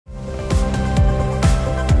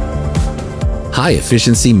High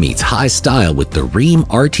efficiency meets high style with the Rheem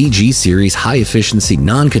RTG series high-efficiency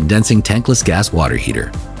non-condensing tankless gas water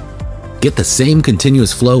heater. Get the same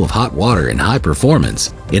continuous flow of hot water and high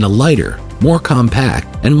performance in a lighter, more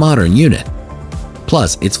compact, and modern unit.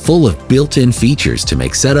 Plus, it's full of built-in features to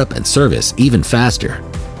make setup and service even faster.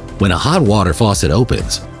 When a hot water faucet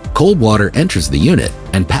opens, cold water enters the unit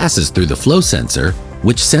and passes through the flow sensor,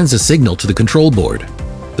 which sends a signal to the control board.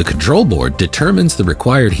 The control board determines the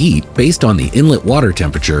required heat based on the inlet water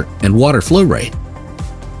temperature and water flow rate.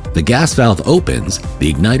 The gas valve opens,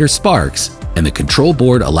 the igniter sparks, and the control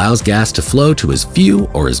board allows gas to flow to as few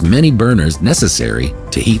or as many burners necessary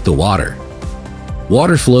to heat the water.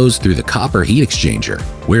 Water flows through the copper heat exchanger,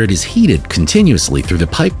 where it is heated continuously through the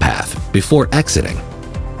pipe path before exiting.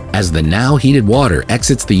 As the now heated water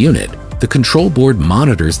exits the unit, the control board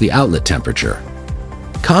monitors the outlet temperature.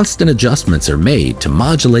 Constant adjustments are made to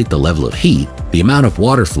modulate the level of heat, the amount of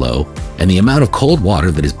water flow, and the amount of cold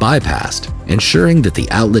water that is bypassed, ensuring that the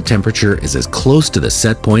outlet temperature is as close to the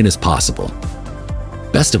set point as possible.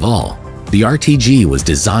 Best of all, the RTG was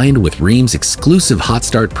designed with Rheem's exclusive hot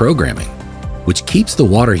start programming, which keeps the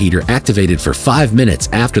water heater activated for 5 minutes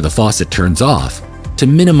after the faucet turns off to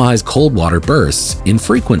minimize cold water bursts in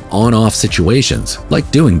frequent on-off situations like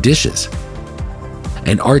doing dishes.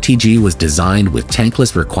 And RTG was designed with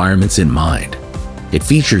tankless requirements in mind. It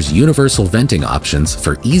features universal venting options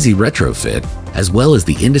for easy retrofit, as well as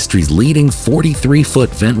the industry's leading 43-foot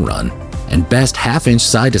vent run and best half-inch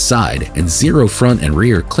side-to-side and zero front and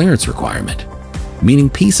rear clearance requirement, meaning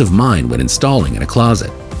peace of mind when installing in a closet.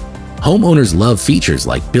 Homeowners love features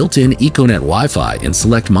like built-in Econet Wi-Fi in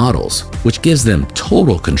select models, which gives them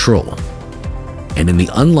total control. And in the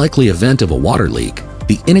unlikely event of a water leak,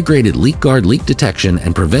 the integrated LeakGuard leak detection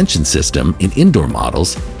and prevention system in indoor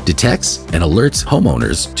models detects and alerts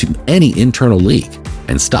homeowners to any internal leak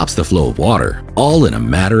and stops the flow of water, all in a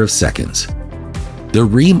matter of seconds. The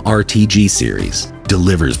Rheem RTG series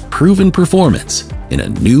delivers proven performance in a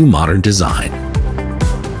new modern design.